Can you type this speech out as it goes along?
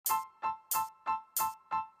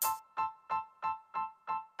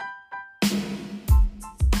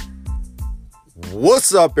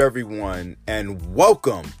What's up, everyone, and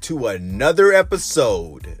welcome to another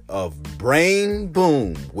episode of Brain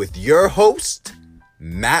Boom with your host,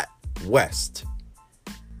 Matt West.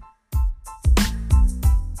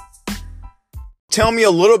 Tell me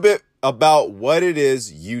a little bit about what it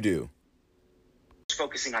is you do.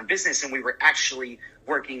 Focusing on business, and we were actually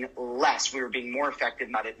working less. We were being more effective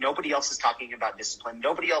at it. Nobody else is talking about discipline.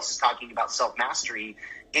 Nobody else is talking about self-mastery.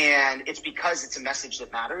 And it's because it's a message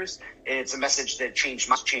that matters. It's a message that changed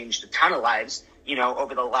a ton of lives. You know,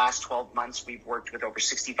 over the last 12 months, we've worked with over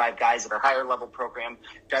 65 guys at our higher level program,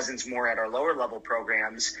 dozens more at our lower level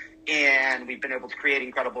programs. And we've been able to create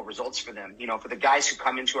incredible results for them. You know, for the guys who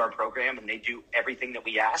come into our program and they do everything that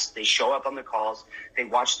we ask, they show up on the calls, they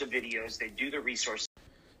watch the videos, they do the resources.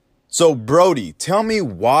 So, Brody, tell me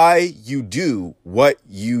why you do what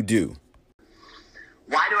you do.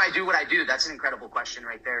 Why do I do what I do? That's an incredible question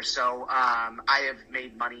right there. So I have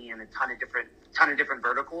made money in a ton of different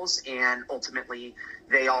verticals, and ultimately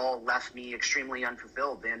they all left me extremely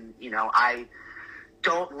unfulfilled. And, you know, I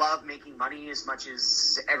don't love making money as much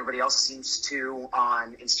as everybody else seems to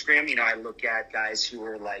on Instagram. You know, I look at guys who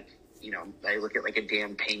are like, you know, I look at like a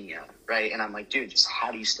Dan Pena, right? And I'm like, dude, just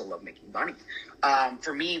how do you still love making money?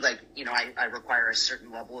 For me, like, you know, I require a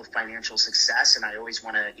certain level of financial success, and I always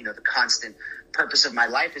want to, you know, the constant purpose of my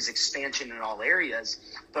life is expansion in all areas.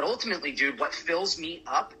 But ultimately, dude, what fills me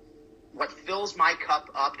up, what fills my cup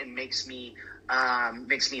up and makes me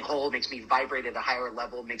whole, makes me vibrate at a higher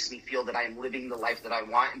level, makes me feel that I am living the life that I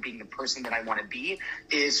want and being the person that I want to be,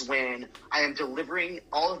 is when I am delivering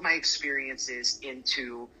all of my experiences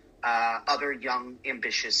into other young,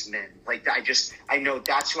 ambitious men. Like, I know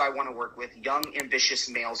that's who I want to work with, young, ambitious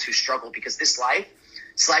males who struggle, because this life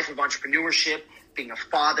of entrepreneurship, being a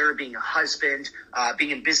father, being a husband,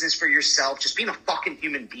 being in business for yourself, just being a fucking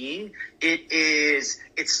human being,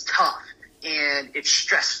 it's tough and it's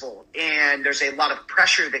stressful, and there's a lot of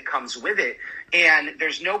pressure that comes with it, and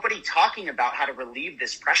there's nobody talking about how to relieve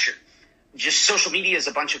this pressure. Just social media is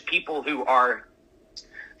a bunch of people who are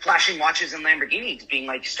flashing watches and Lamborghinis, being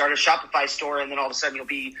like, start a Shopify store, and then all of a sudden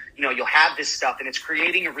you'll have this stuff, and it's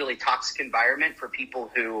creating a really toxic environment for people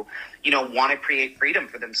who, you know, want to create freedom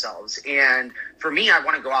for themselves. And for me, I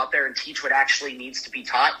want to go out there and teach what actually needs to be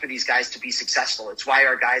taught for these guys to be successful. It's why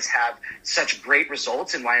our guys have such great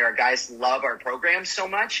results, and why our guys love our program so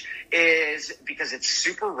much, is because it's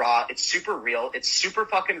super raw, it's super real, it's super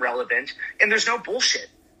fucking relevant, and there's no bullshit.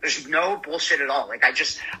 There's no bullshit at all. Like,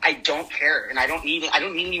 I don't care. And I don't need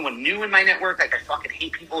anyone new in my network. Like, I fucking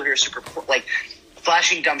hate people who are super, like,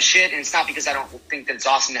 flashing dumb shit. And it's not because I don't think that it's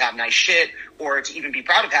awesome to have nice shit or to even be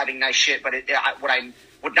proud of having nice shit. But what I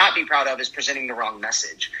would not be proud of is presenting the wrong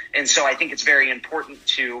message. And so I think it's very important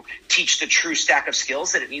to teach the true stack of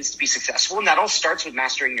skills that it needs to be successful. And that all starts with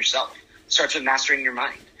mastering yourself, starts with mastering your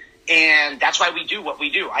mind. And that's why we do what we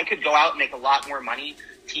do. I could go out and make a lot more money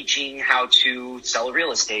teaching how to sell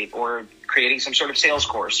real estate, or creating some sort of sales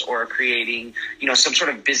course, or creating, you know, some sort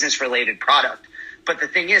of business related product. But the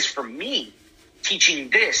thing is, for me, teaching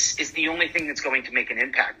this is the only thing that's going to make an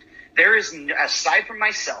impact. There is, aside from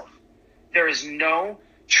myself, there is no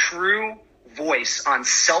true voice on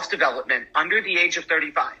self-development under the age of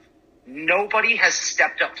 35. Nobody has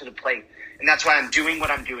stepped up to the plate. And that's why I'm doing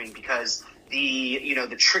what I'm doing, because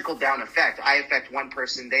the trickle down effect. I affect one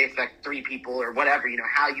person, they affect three people, or whatever, you know,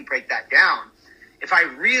 how you break that down. If I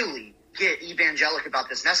really get evangelic about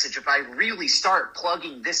this message, if I really start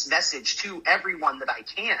plugging this message to everyone that I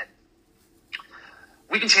can,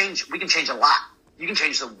 we can change a lot. You can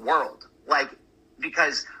change the world. Like,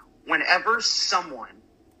 because whenever someone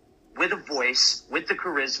with a voice, with the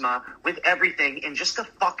charisma, with everything, and just the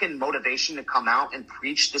fucking motivation to come out and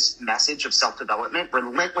preach this message of self-development,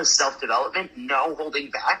 relentless self-development, no holding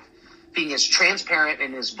back, being as transparent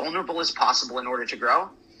and as vulnerable as possible in order to grow.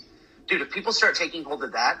 Dude, if people start taking hold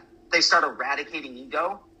of that, they start eradicating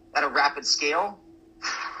ego at a rapid scale,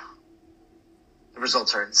 the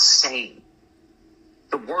results are insane.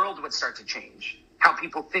 The world would start to change. How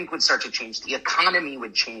people think would start to change. The economy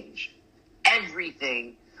would change.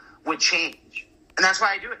 Everything would change. And that's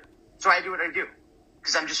why I do it. That's why I do what I do.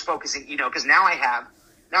 Because I'm just focusing, you know, because now I have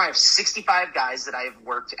 65 guys that I have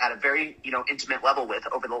worked at a very, you know, intimate level with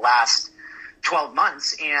over the last 12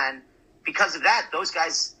 months. And because of that, those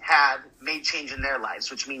guys have made change in their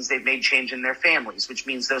lives, which means they've made change in their families, which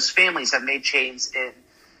means those families have made change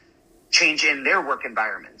in their work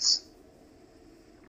environments.